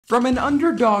From an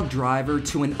underdog driver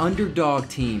to an underdog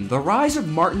team, the rise of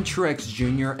Martin Truex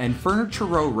Jr. and Furniture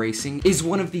Row Racing is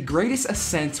one of the greatest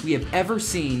ascents we have ever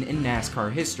seen in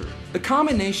NASCAR history. The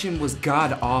combination was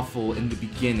god-awful in the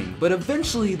beginning, but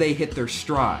eventually they hit their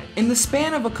stride. In the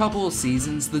span of a couple of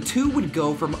seasons, the two would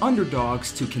go from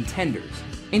underdogs to contenders.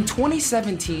 In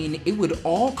 2017, it would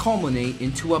all culminate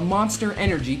into a Monster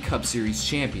Energy Cup Series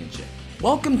championship.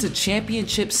 Welcome to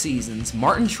Championship Seasons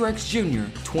Martin Truex Jr.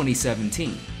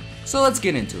 2017. So let's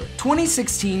get into it.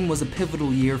 2016 was a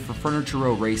pivotal year for Furniture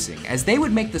Row Racing as they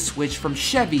would make the switch from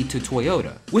Chevy to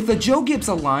Toyota. With the Joe Gibbs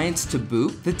alliance to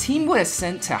boot, the team would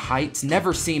ascend to heights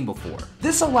never seen before.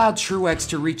 This allowed Truex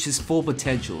to reach his full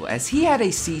potential as he had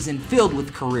a season filled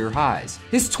with career highs.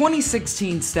 His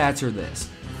 2016 stats are this: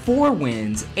 4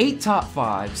 wins, 8 top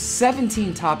 5s,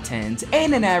 17 top 10s,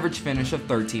 and an average finish of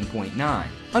 13.9.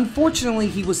 Unfortunately,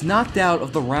 he was knocked out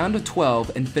of the round of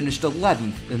 12 and finished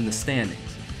 11th in the standings.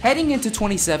 Heading into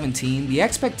 2017, the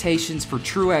expectations for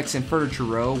Truex and Furniture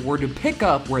Row were to pick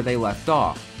up where they left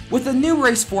off. With a new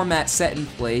race format set in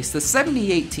place, the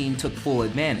 78 team took full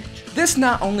advantage. This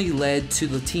not only led to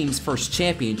the team's first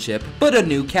championship, but a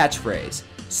new catchphrase: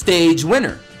 Stage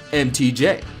Winner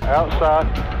MTJ. Outside,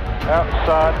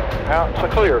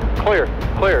 clear.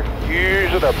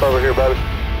 Use it up over here, baby.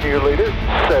 Your leader,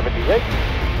 78.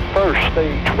 First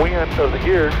stage win of the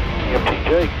year,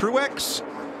 MTJ. Truex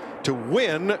to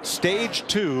win stage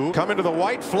 2. Coming to the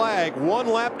white flag, 1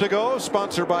 lap to go,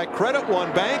 sponsored by Credit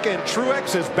One Bank, and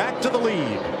Truex is back to the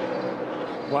lead.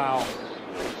 Wow.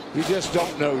 You just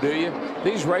don't know, do you?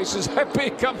 These races have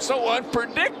become so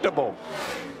unpredictable.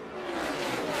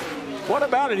 What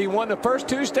about it? He won the first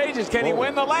 2 stages. Can he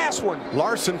win the last one?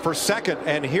 Larson for second,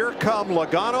 and here come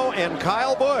Logano and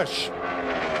Kyle Busch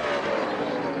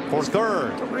for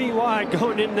third. 3 wide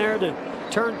going in there to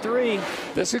turn 3.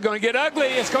 This is going to get ugly.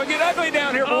 It's going to get ugly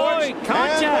down here, boys.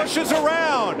 Contact. And Busch is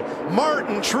around.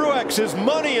 Martin Truex is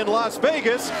money in Las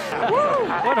Vegas. Woo!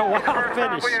 What a wild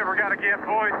finish. We ever got a gift,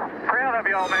 boys. Proud of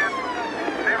y'all, man.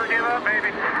 Never give up,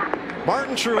 baby.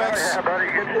 Martin Truex. Yeah,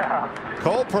 buddy, good job.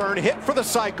 Colpern hit for the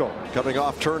cycle. Coming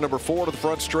off turn number 4 to the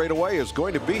front straightaway is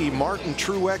going to be Martin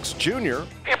Truex Jr.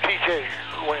 MTJ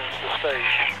wins the stage.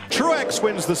 Truex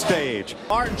wins the stage.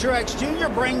 Martin Truex Jr.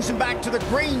 brings him back to the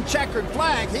green checkered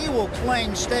flag. He will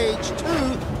claim stage 2.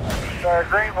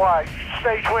 Green, white,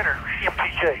 stage winner,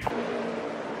 MTJ.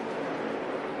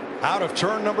 Out of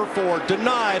turn number 4,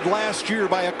 denied last year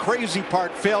by a crazy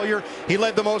part failure. He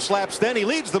led the most laps then, he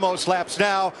leads the most laps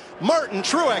now. Martin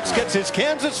Truex gets his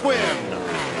Kansas win.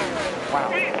 Wow.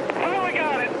 Oh, we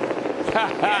got it.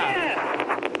 Yes.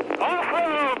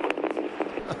 Awesome.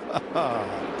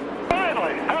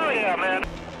 Finally. Oh, yeah, man.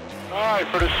 All right,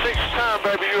 for the 6th time,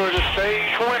 baby, you are the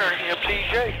stage winner,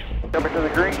 MTJ. Coming to the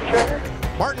green checker.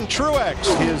 Martin Truex,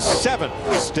 his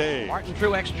 7th stage. Martin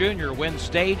Truex Jr. wins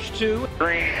stage 2.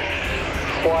 Green,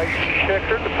 white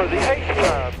checkered for the 8th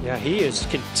time. Yeah, he is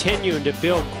continuing to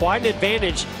build quite an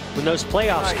advantage when those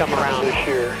playoffs come around. This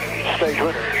year, stage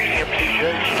winner,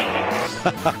 MTJ.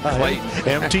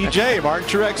 MTJ, Martin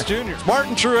Truex Jr.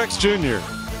 Martin Truex Jr.,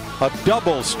 a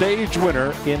double stage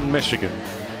winner in Michigan.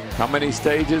 How many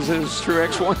stages has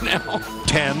Truex won now?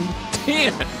 10.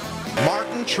 10.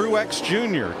 Martin Truex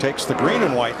Jr. takes the green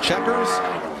and white checkers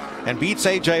and beats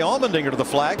A.J. Allmendinger to the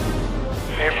flag.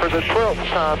 And for the 12th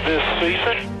time this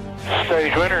season,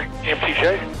 stage winner,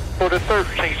 MTJ. For the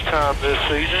 13th time this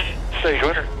season, stage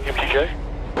winner, MTJ.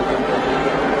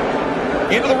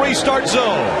 Into the restart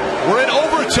zone. We're in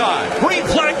overtime. Green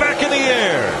flag back in the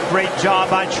air. Great job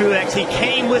by Truex. He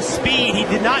came with speed. He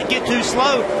did not get too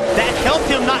slow. That helped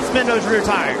him not spin those rear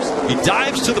tires. He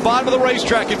dives to the bottom of the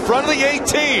racetrack in front of the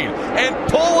 18 and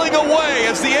pulling away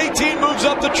as the 18 moves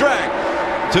up the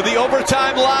track. To the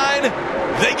overtime line,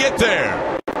 they get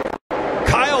there.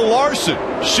 Kyle Larson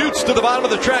shoots to the bottom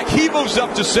of the track. He moves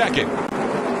up to second.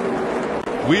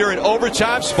 We are in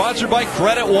overtime, sponsored by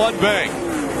Credit One Bank.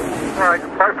 All right,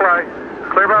 white flag.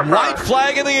 Clear by 5. White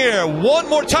flag in the air. One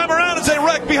more time around as they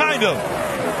wreck behind him.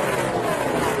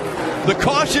 The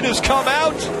caution has come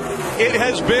out. It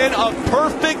has been a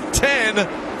perfect 10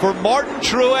 for Martin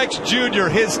Truex Jr.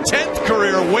 His 10th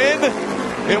career win.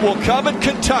 It will come in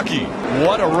Kentucky.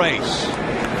 What a race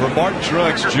for Martin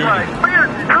Truex Jr.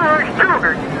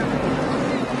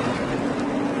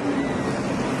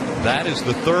 That is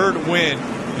the 3rd win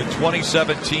in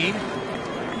 2017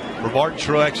 for Martin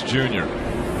Truex Jr.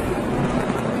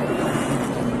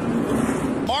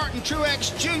 Martin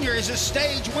Truex Jr. is a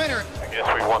stage winner. I guess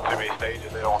we won too many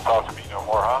stages. They don't talk to me no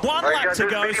more, huh? 1 lap to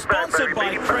go, sponsored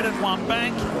by Credit One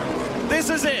Bank. This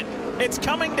is it. It's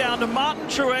coming down to Martin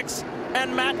Truex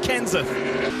and Matt Kenseth.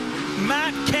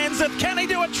 Matt Kenseth, can he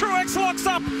do it? Truex locks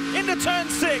up into turn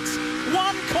 6.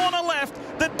 One corner left.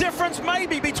 The difference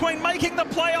maybe between making the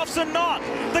playoffs and not.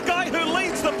 The guy who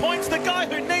leads the points, the guy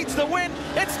who needs the win,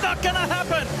 it's not going to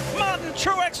happen. Martin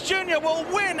Truex Jr. will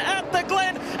win at the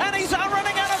Glen, and he's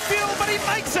running out of fuel, but he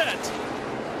makes it.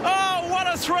 Oh, what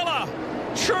a thriller.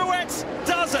 Truex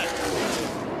does it.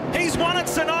 He's won at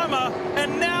Sonoma,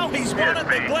 and now he's won at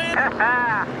the Glen.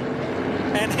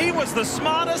 And he was the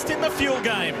smartest in the fuel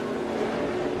game.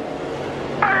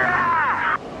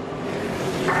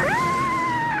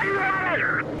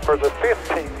 For the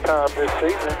 15th time this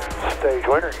season, stage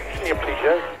winner,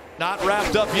 MTJ. Not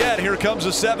wrapped up yet. Here comes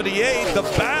the 78. The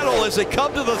battle as they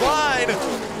come to the line.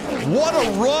 What a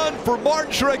run for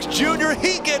Martin Truex Jr.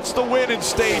 He gets the win in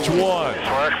stage 1.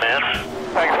 Smart, man.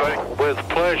 Thanks, buddy. With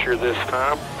pleasure this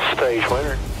time, stage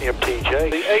winner,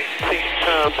 MTJ. The 18th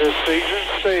time this season,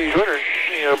 stage winner,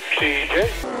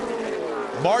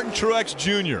 MTJ. Martin Truex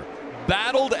Jr.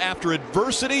 battled after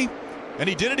adversity, and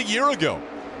he did it a year ago.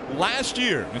 Last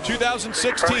year, in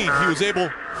 2016, he was able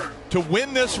to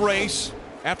win this race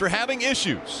after having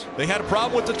issues. They had a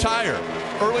problem with the tire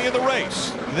early in the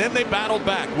race. Then they battled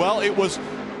back. Well, it was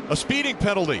a speeding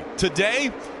penalty.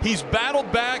 Today, he's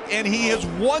battled back, and he has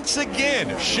once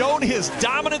again shown his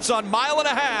dominance on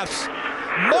mile-and-a-halfs.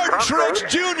 Martin Truex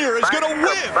Jr. is going to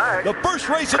win the first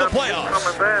race of the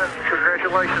playoffs.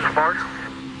 Congratulations, Martin.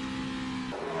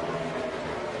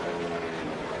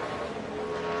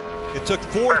 It took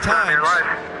 4 times.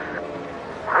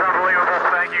 Unbelievable.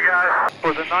 Thank you, guys.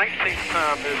 For the 19th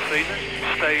time this season,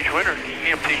 stage winner,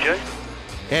 MTJ.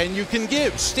 And you can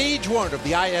give stage 1 of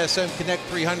the ISM Connect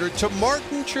 300 to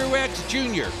Martin Truex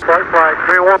Jr. White flag,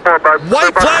 3 1 more, baby.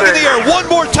 White flag in the air. One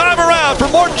more time around for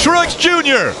Martin Truex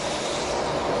Jr.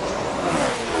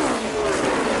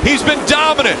 He's been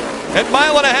dominant at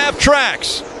mile-and-a-half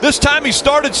tracks. This time he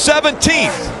started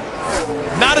 17th.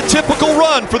 Not a typical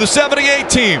run for the 78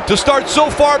 team to start so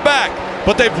far back,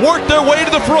 but they've worked their way to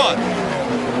the front.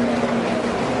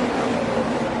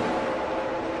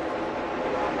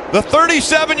 The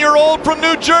 37-year-old from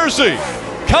New Jersey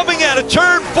coming out of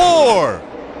turn 4.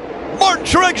 Martin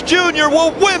Truex Jr.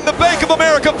 will win the Bank of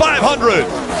America 500.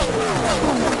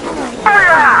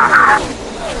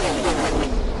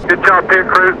 Good job, pit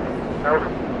crew.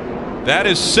 That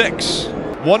is 6.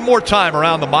 One more time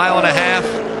around the mile-and-a-half.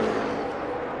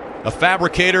 A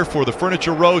fabricator for the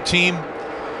Furniture Row team.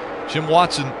 Jim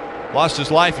Watson lost his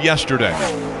life yesterday.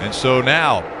 And so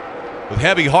now, with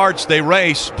heavy hearts, they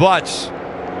race, but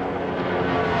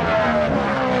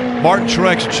Martin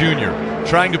Truex Jr.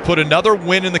 trying to put another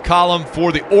win in the column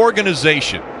for the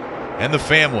organization and the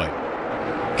family.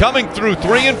 Coming through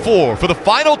 3 and 4 for the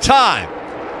final time.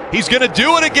 He's going to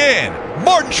do it again.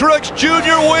 Martin Truex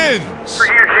Jr. wins. For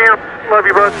you, Jim. Love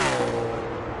you, bud.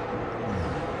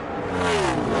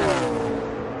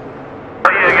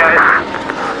 Yeah, guys.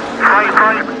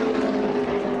 Fight.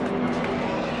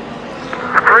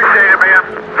 Appreciate it, man.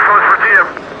 This one's for Jim.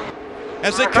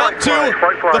 As they come to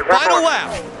the final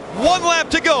lap. 1 lap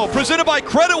to go, presented by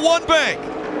Credit One Bank.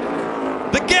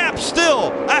 The gap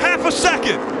still a half a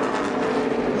second.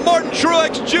 Martin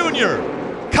Truex Jr.,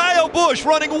 Kyle Busch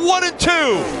running 1 and 2.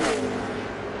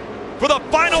 For the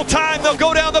final time, they'll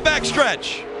go down the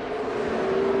backstretch.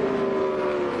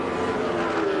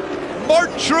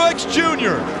 Martin Truex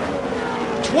Jr.,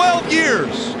 12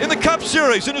 years in the Cup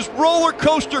Series, and his roller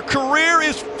coaster career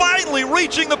is finally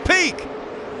reaching the peak.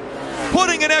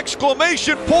 Putting an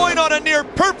exclamation point on a near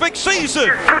perfect season.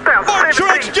 Martin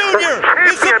Truex Jr.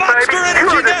 is the Monster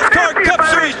Energy NASCAR Cup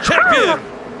Series champion.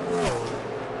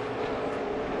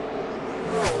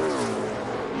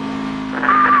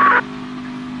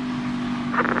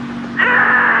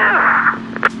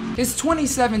 His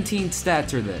 2017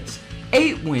 stats are this: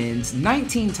 8 wins,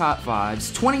 19 top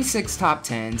 5s, 26 top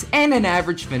 10s, and an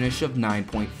average finish of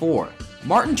 9.4.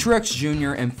 Martin Truex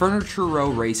Jr. and Furniture Row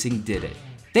Racing did it.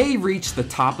 They reached the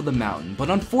top of the mountain, but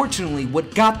unfortunately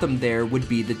what got them there would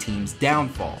be the team's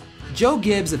downfall. Joe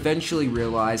Gibbs eventually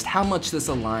realized how much this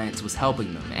alliance was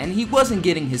helping them, and he wasn't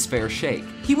getting his fair shake.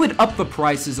 He would up the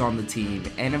prices on the team,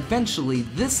 and eventually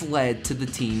this led to the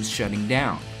teams shutting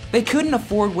down. They couldn't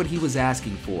afford what he was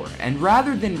asking for, and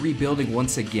rather than rebuilding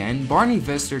once again, Barney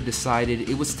Visser decided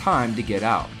it was time to get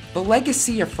out. The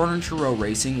legacy of Furniture Row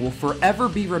Racing will forever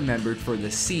be remembered for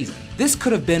this season. This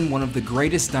could have been one of the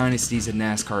greatest dynasties in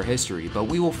NASCAR history, but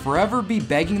we will forever be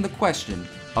begging the question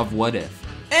of what if.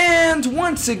 And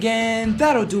once again,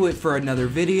 that'll do it for another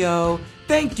video.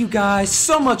 Thank you guys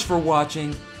so much for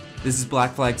watching. This is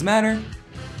Black Flags Matter.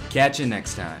 Catch you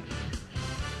next time.